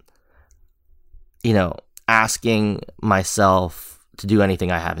not, asking myself to do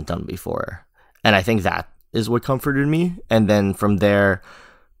anything I haven't done before. And I think that is what comforted me. And then from there,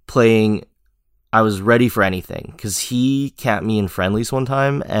 playing, I was ready for anything, because he capped me in friendlies one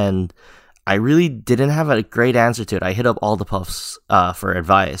time, and I really didn't have a great answer to it. I hit up all the puffs for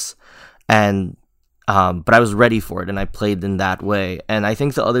advice, and but I was ready for it, and I played in that way. And I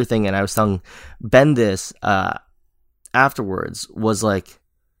think the other thing, and I was telling Ben this afterwards, was like,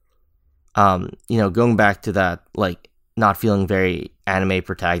 going back to that, like not feeling very anime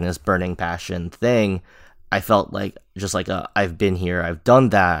protagonist burning passion thing. I felt like just like I've been here, I've done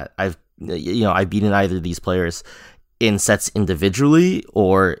that, I've beaten either of these players in sets individually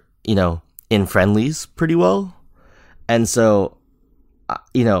or, in friendlies pretty well. And so,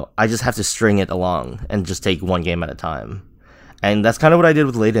 I just have to string it along and just take one game at a time. And that's kind of what I did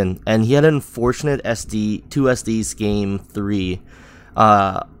with Layden. And he had an unfortunate two SDs game 3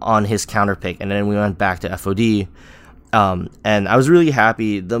 on his counter pick. And then we went back to FOD. And I was really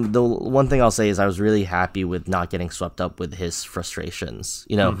happy. The one thing I'll say is I was really happy with not getting swept up with his frustrations.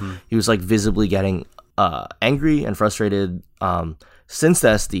 He was like visibly getting angry and frustrated since the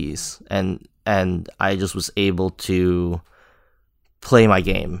SDs, and I just was able to play my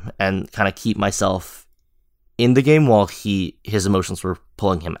game and kind of keep myself in the game while his emotions were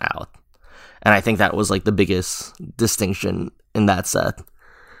pulling him out. And I think that was like the biggest distinction in that set.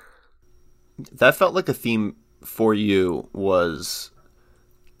 That felt like a theme for you, was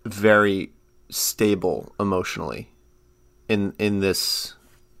very stable emotionally in this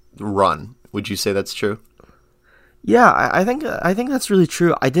run. Would you say that's true? Yeah, I think that's really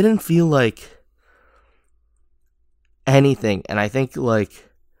true. I didn't feel like anything, and I think like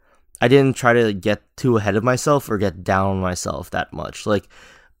I didn't try to get too ahead of myself or get down on myself that much. Like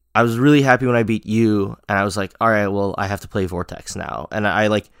I was really happy when I beat you, and I was like, all right, well, I have to play Vortex now, and I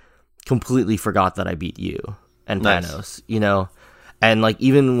like completely forgot that I beat you and Panos, and like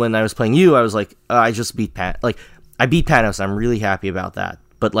even when I was playing you, I was like, I just beat I beat Panos. I'm really happy about that,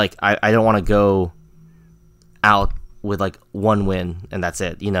 but like I don't want to go out with like one win and that's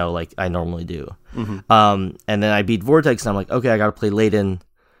it, like I normally do. Mm-hmm. And then I beat Vortex, and I'm like, okay, I gotta play Layden.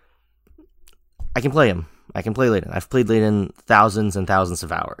 I can play him. I can play Layden. I've played Layden thousands and thousands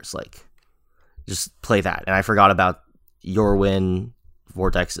of hours. Like, just play that. And I forgot about your win,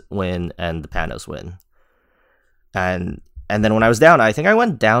 Vortex win, and the Panos win. And then when I was down, I think I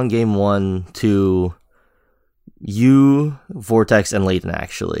went down game 1 to you, Vortex, and Layden,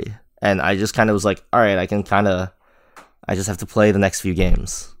 actually. And I just kind of was like, all right, I just have to play the next few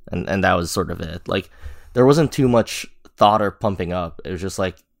games. And that was sort of it. Like, there wasn't too much thought or pumping up. It was just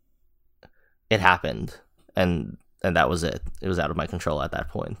like, it happened. And that was it. It was out of my control at that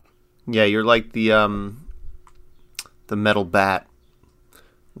point. Yeah, you're like the metal bat,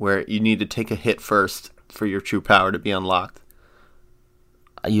 where you need to take a hit first for your true power to be unlocked.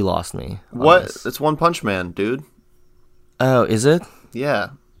 You lost me. What? It's One Punch Man, dude. Oh, is it?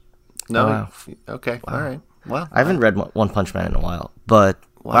 Yeah. No. Wow. Okay. Wow. All right. Well, I haven't read One Punch Man in a while, but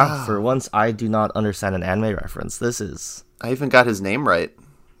wow, for once I do not understand an anime reference. This is... I even got his name right.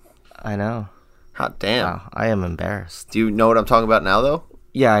 I know. Hot damn. Wow, I am embarrassed. Do you know what I'm talking about now, though?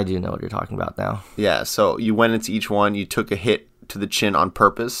 Yeah, I do know what you're talking about now. Yeah, so you went into each one, you took a hit to the chin on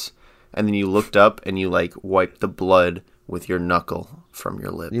purpose, and then you looked up and you, like, wiped the blood with your knuckle from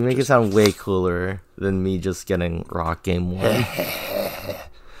your lip. You make it sound way cooler than me just getting rock game 1.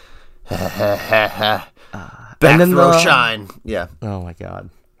 Back throw shine. Yeah. Oh my god.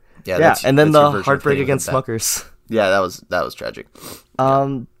 Yeah. And then the heartbreak against Smuckers. Yeah, that was tragic.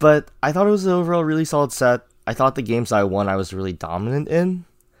 But I thought it was an overall really solid set. I thought the games I won, I was really dominant in.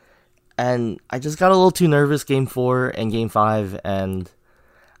 And I just got a little too nervous game 4 and game 5, and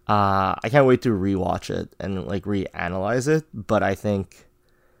I can't wait to rewatch it and like reanalyze it. But I think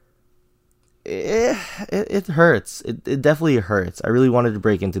it hurts. It definitely hurts. I really wanted to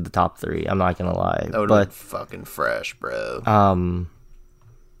break into the top 3. I'm not gonna lie. That would have been fucking fresh, bro.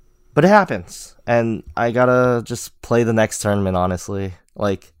 But it happens, and I gotta just play the next tournament. Honestly,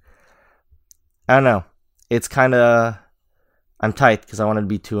 like I don't know. It's kind of I'm tight because I wanted to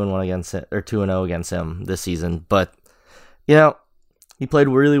be 2-1 against it, or 2-0 against him this season. But you know, he played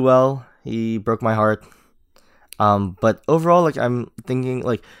really well. He broke my heart. But overall, like I'm thinking,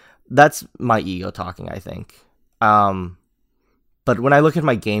 like that's my ego talking, I think. But when I look at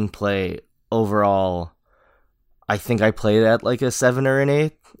my gameplay overall, I think I played at like a 7 or an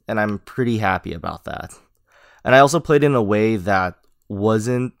 8, and I'm pretty happy about that. And I also played in a way that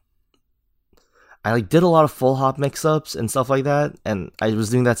wasn't. I like did a lot of full hop mix-ups and stuff like that, and I was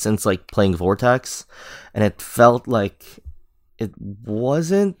doing that since like playing Vortex, and it felt like it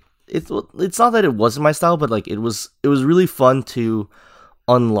wasn't. It's not that it wasn't my style, but like it was really fun to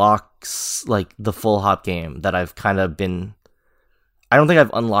unlock like the full hop game that I've kind of been. I don't think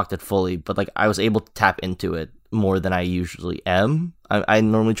I've unlocked it fully, but like I was able to tap into it more than I usually am. I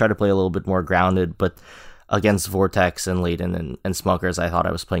normally try to play a little bit more grounded, but against Vortex and Layden and Smuckers, I thought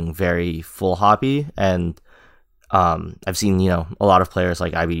I was playing very full hoppy, and I've seen, you know, a lot of players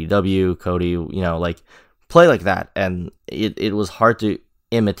like IBDW, Cody, you know, like play like that, and it was hard to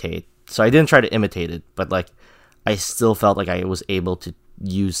imitate. So I didn't try to imitate it, but like I still felt like I was able to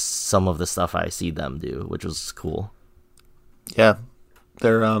use some of the stuff I see them do, which was cool. Yeah,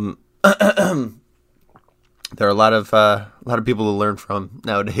 there are a lot of people to learn from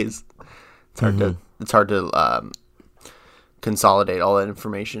nowadays. It's hard to consolidate all that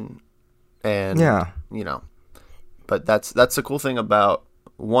information, and you know, but that's the cool thing about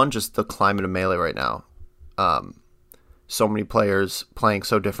just the climate of Melee right now. So many players playing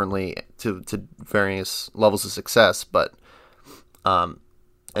so differently to various levels of success, but and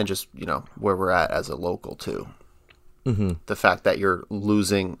just, you know, where we're at as a local too. Mm-hmm. The fact that you're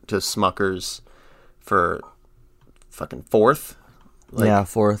losing to Smuckers for fucking 4th. Like, yeah,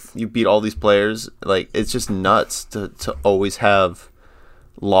 4th. You beat all these players. Like, it's just nuts to always have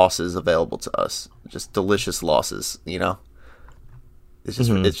losses available to us. Just delicious losses, you know? It's just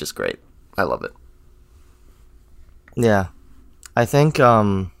it's just great. I love it. Yeah. I think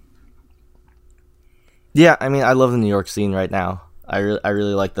yeah, I mean, I love the New York scene right now. I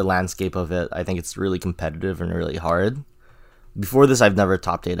really like the landscape of it. I think it's really competitive and really hard. Before this, I've never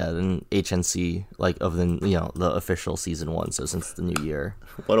top 8 at an HNC, like, of the, you know, the official season 1, so since the new year.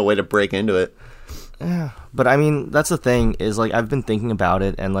 What a way to break into it. Yeah, but I mean, that's the thing, is, like, I've been thinking about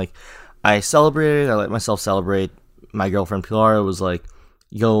it, and, like, I celebrated, I let myself celebrate. My girlfriend Pilar was like,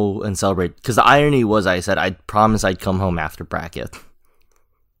 go and celebrate. Because the irony was, I said, I'd promise I'd come home after bracket.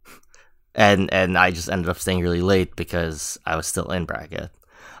 And I just ended up staying really late because I was still in bracket.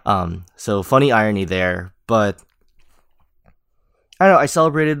 So funny irony there, but I don't know, I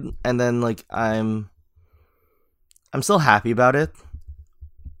celebrated, and then like I'm still happy about it,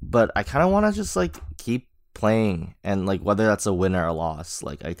 but I kind of want to just like keep playing, and like whether that's a win or a loss,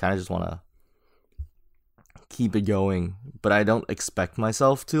 like I kind of just want to keep it going, but I don't expect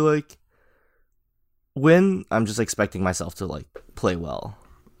myself to like win. I'm just expecting myself to like play well.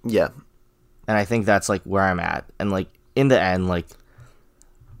 Yeah. And I think that's like where I'm at. And like in the end, like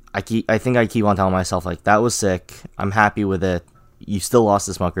I think I keep on telling myself like that was sick. I'm happy with it. You still lost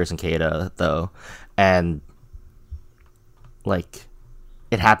to Smuckers and Kada though, and like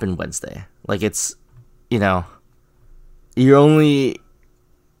it happened Wednesday. Like it's, you know, you're only,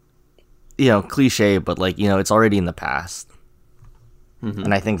 you know, cliche, but like, you know, it's already in the past. Mm-hmm.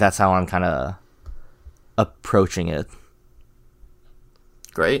 And I think that's how I'm kind of approaching it.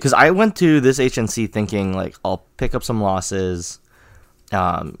 Great. Because I went to this HNC thinking, like, I'll pick up some losses. You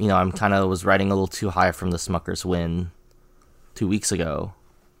know, I'm kind of was riding a little too high from the Smuckers win 2 weeks ago.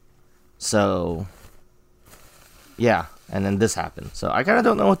 So, yeah. And then this happened. So I kind of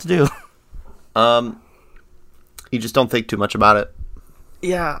don't know what to do. You just don't think too much about it.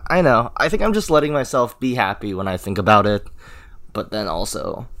 Yeah, I know. I think I'm just letting myself be happy when I think about it. But then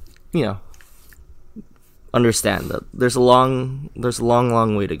also, you know, understand that there's a long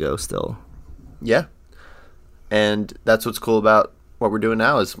way to go still. Yeah. And that's what's cool about what we're doing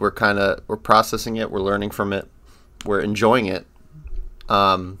now is we're processing it, we're learning from it, we're enjoying it.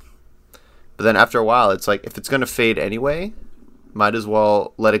 But then after a while, it's like, if it's going to fade anyway, might as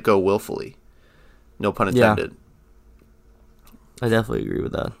well let it go willfully. No pun intended. I definitely agree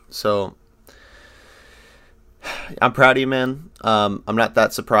with that. So, I'm proud of you, man. I'm not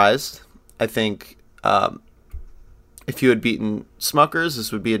that surprised. I think if you had beaten Smuckers,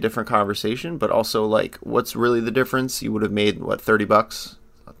 this would be a different conversation. But also, like, what's really the difference? You would have made, what, $30?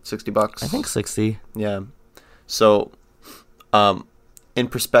 $60? I think 60. Yeah. So, in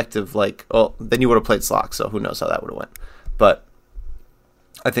perspective, like, well, then you would have played Slock, so who knows how that would have went. But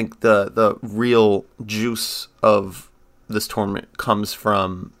I think the real juice of this tournament comes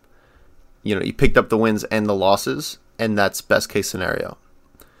from, you know, you picked up the wins and the losses, and that's best case scenario.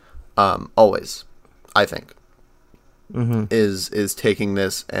 Always, I think, is taking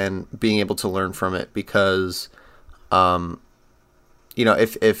this and being able to learn from it, because, you know,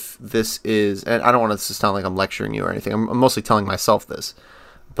 if this is, and I don't want this to sound like I'm lecturing you or anything. I'm mostly telling myself this,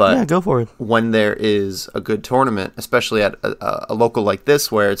 but yeah, go for it. When there is a good tournament, especially at a local like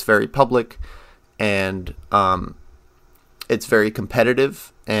this, where it's very public and it's very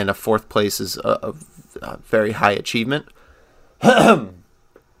competitive, and a fourth place is a very high achievement,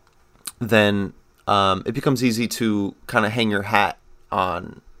 then it becomes easy to kind of hang your hat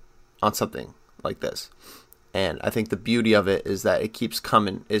on something like this. And I think the beauty of it is that it keeps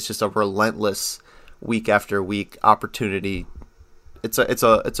coming. It's just a relentless week after week opportunity. It's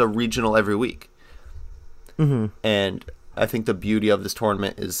a regional every week. And I think the beauty of this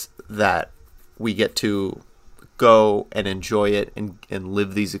tournament is that we get to go and enjoy it and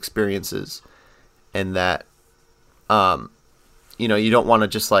live these experiences, and that you know, you don't want to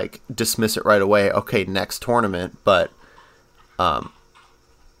just like dismiss it right away. Okay, next tournament, but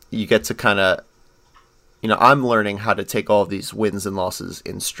you get to kind of, you know, I'm learning how to take all of these wins and losses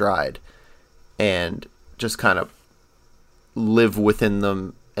in stride and just kind of live within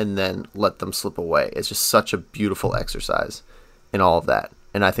them and then let them slip away. It's just such a beautiful exercise in all of that.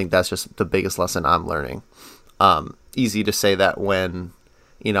 And I think that's just the biggest lesson I'm learning. Easy to say that when,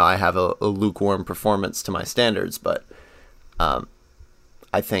 you know, I have a lukewarm performance to my standards, but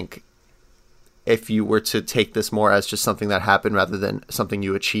I think if you were to take this more as just something that happened rather than something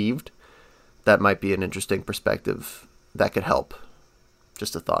you achieved, that might be an interesting perspective that could help.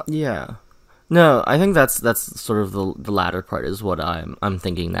 Just a thought. Yeah. No, I think that's sort of the latter part is what I'm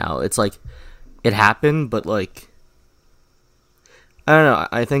thinking now. It's like it happened, but like I don't know.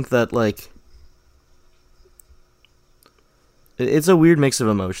 I think that like it's a weird mix of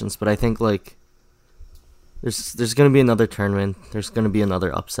emotions, but I think like there's gonna be another tournament. There's gonna be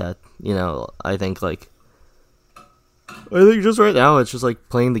another upset. You know, I think just right now it's just like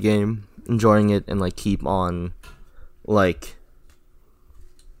playing the game, enjoying it, and like keep on like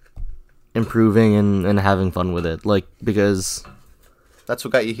improving and having fun with it, like, because that's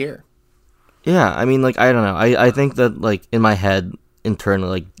what got you here. Yeah, I mean, like, I don't know, I think that like in my head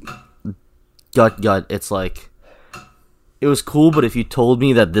internally, like gut it's like it was cool, but if you told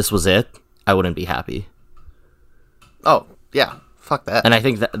me that this was it, I wouldn't be happy. Oh yeah, fuck that. And I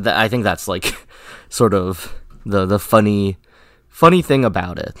think that I think that's like sort of the funny thing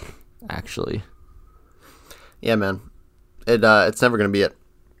about it, actually. Yeah, man. It's never gonna be it.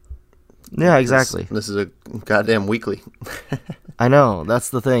 Yeah, exactly. This is a goddamn weekly. I know. That's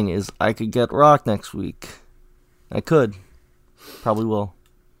the thing, is I could get rocked next week. I could. Probably will.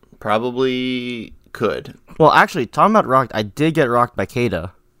 Probably could. Well, actually, talking about rocked, I did get rocked by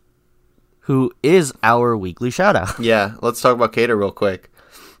Kata, who is our weekly shout-out. Yeah, let's talk about Kata real quick.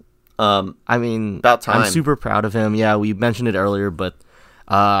 I mean, about time. I'm super proud of him. Yeah, we mentioned it earlier, but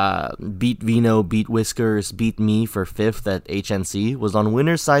beat Vino, beat Whiskers, beat me for 5th at HNC, was on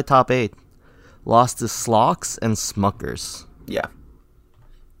winner's side top 8. Lost to Slocks and Smuckers. Yeah.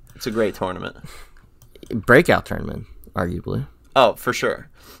 It's a great tournament. Breakout tournament, arguably. Oh, for sure.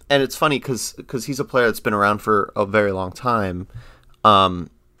 And it's funny because he's a player that's been around for a very long time.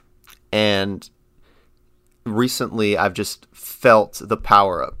 And recently I've just felt the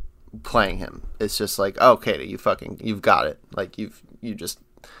power of playing him. It's just like, oh, Kata, you've got it. Like you just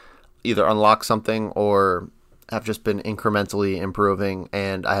either unlock something or have just been incrementally improving,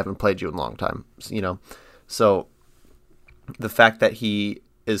 and I haven't played you in a long time, you know? So the fact that he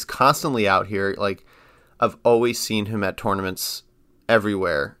is constantly out here, like I've always seen him at tournaments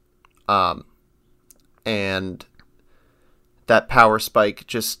everywhere. And that power spike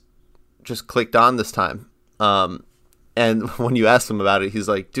just clicked on this time. And when you asked him about it, he's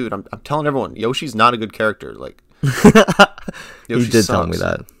like, dude, I'm telling everyone, Yoshi's not a good character. Like, Yoshi did tell me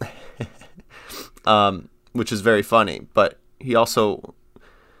that. Which is very funny, but he also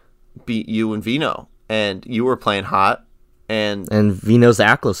beat you and Vino, and you were playing hot, and Vino's the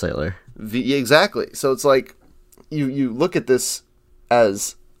Aqua Sailor. Yeah, exactly. So it's like you look at this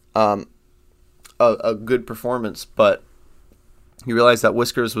as a good performance, but you realize that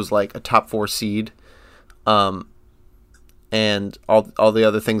Whiskers was like a top 4 seed, and all the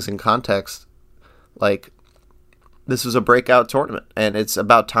other things in context, like this was a breakout tournament, and it's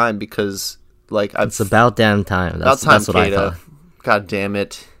about time because like it's about damn time. That's what I thought. God damn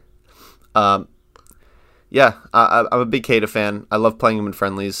it. Yeah, I'm a big Keita fan. I love playing him in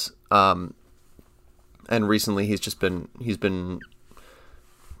friendlies. And recently he's been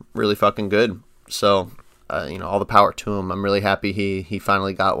really fucking good. So, all the power to him. I'm really happy he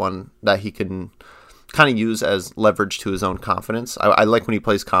finally got one that he can kind of use as leverage to his own confidence. I like when he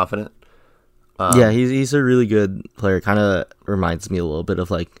plays confident. Yeah, he's a really good player. Kind of reminds me a little bit of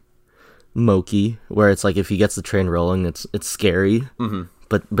like Moki, where it's like if he gets the train rolling, it's scary. Mm-hmm.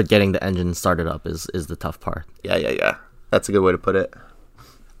 But getting the engine started up is the tough part. Yeah. That's a good way to put it.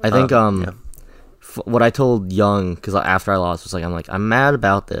 I think what I told Young, because after I lost, was like I'm mad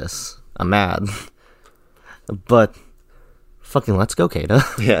about this. I'm mad, but fucking let's go, Keita.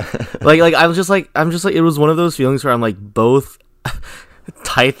 Yeah. I'm just like it was one of those feelings where I'm like both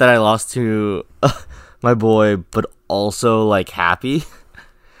tight that I lost to my boy, but also like happy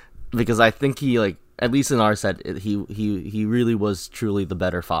because I think he like, at least in our set, he really was truly the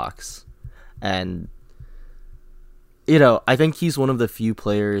better Fox, and I think he's one of the few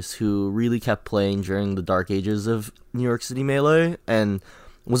players who really kept playing during the dark ages of New York City Melee, and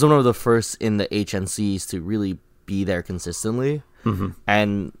was one of the first in the HNCs to really be there consistently,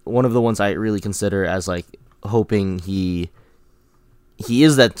 and one of the ones I really consider as like hoping he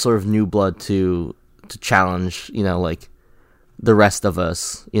is that sort of new blood to challenge, like the rest of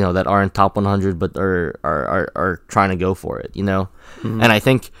us, that aren't top 100 but are trying to go for it, And I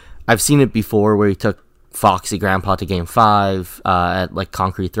think I've seen it before where he took Foxy Grandpa to game 5 at like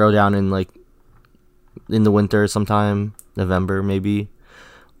Concrete Throwdown in the winter sometime, November maybe.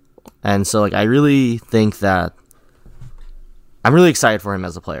 And so like I really think that I'm really excited for him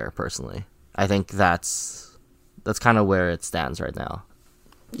as a player personally. I think that's kind of where it stands right now.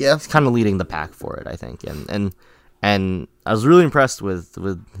 Yeah, he's kind of leading the pack for it, I think, and I was really impressed with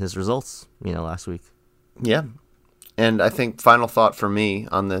his results, last week. Yeah, and I think final thought for me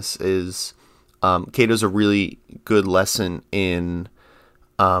on this is Keita's a really good lesson in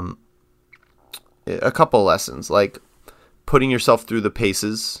a couple lessons, like putting yourself through the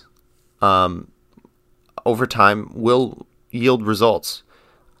paces over time will yield results.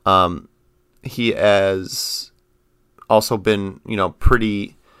 He has also been,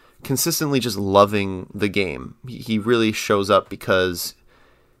 pretty consistently just loving the game. He really shows up because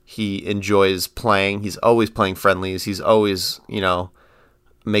he enjoys playing. He's always playing friendlies. He's always,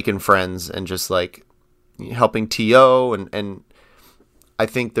 making friends and just like helping TO. And I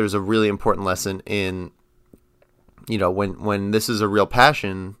think there's a really important lesson in, when this is a real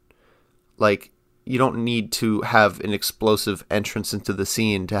passion, like you don't need to have an explosive entrance into the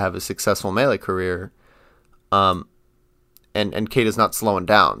scene to have a successful Melee career. And Keita's not slowing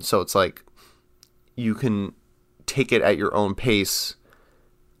down. So it's like you can take it at your own pace.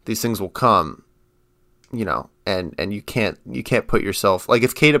 These things will come, and you can't put yourself, like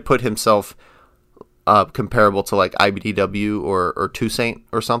if Keita put himself comparable to like IBDW or Toussaint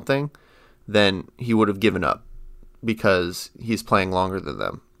or something, then he would have given up because he's playing longer than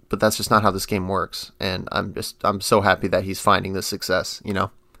them. But that's just not how this game works. And I'm so happy that he's finding this success,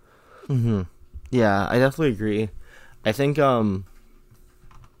 Mm-hmm. Yeah, I definitely agree. I think, what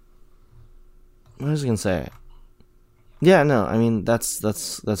was I gonna say? Yeah, no, I mean, that's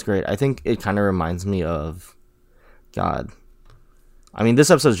great. I think it kind of reminds me of, God, I mean, this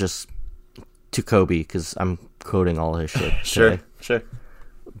episode's just to Kobe, because I'm quoting all his shit Sure.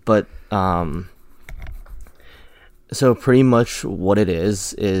 But, so pretty much what it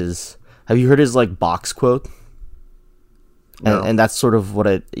is, have you heard his, like, box quote? No. And that's sort of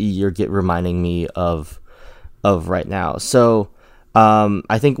what you're reminding me of right now. So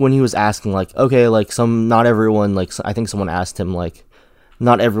I think when he was asking like, okay, like not everyone, like I think someone asked him like,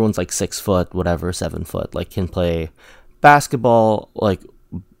 not everyone's like 6 foot, whatever, 7 foot, like can play basketball, like,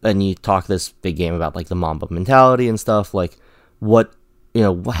 and you talk this big game about like the Mamba mentality and stuff, like what,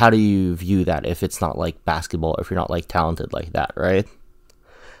 how do you view that if it's not like basketball, if you're not like talented like that, right?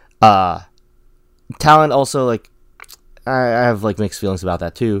 Talent also, like, I have like mixed feelings about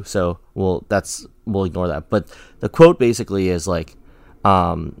that too, so we'll ignore that. But the quote basically is like,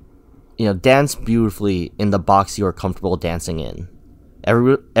 dance beautifully in the box you are comfortable dancing in.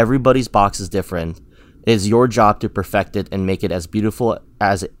 Everybody's box is different. It is your job to perfect it and make it as beautiful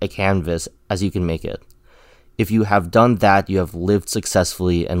as a canvas as you can make it. if you have done that, you have lived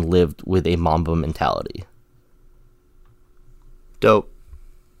successfully and lived with a Mamba mentality. Dope.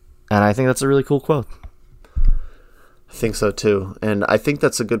 And I think that's a really cool quote. I think so too. And I think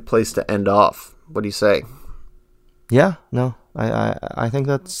that's a good place to end off. What do you say? Yeah, no. I think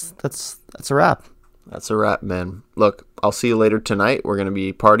that's a wrap. That's a wrap, man. Look, I'll see you later tonight. We're going to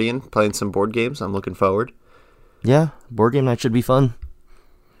be partying, playing some board games. I'm looking forward. Yeah, board game night should be fun.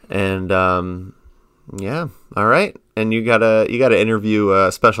 And yeah, all right. And you gotta interview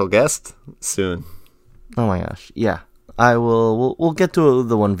a special guest soon. Oh my gosh, yeah. I will. We'll get to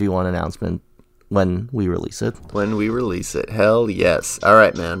the 1v1 announcement when we release it. When we release it, hell yes. All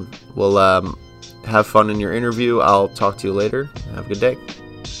right, man. Well, have fun in your interview. I'll talk to you later. Have a good day.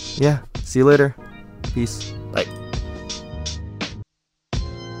 Yeah. See you later. Peace. Bye.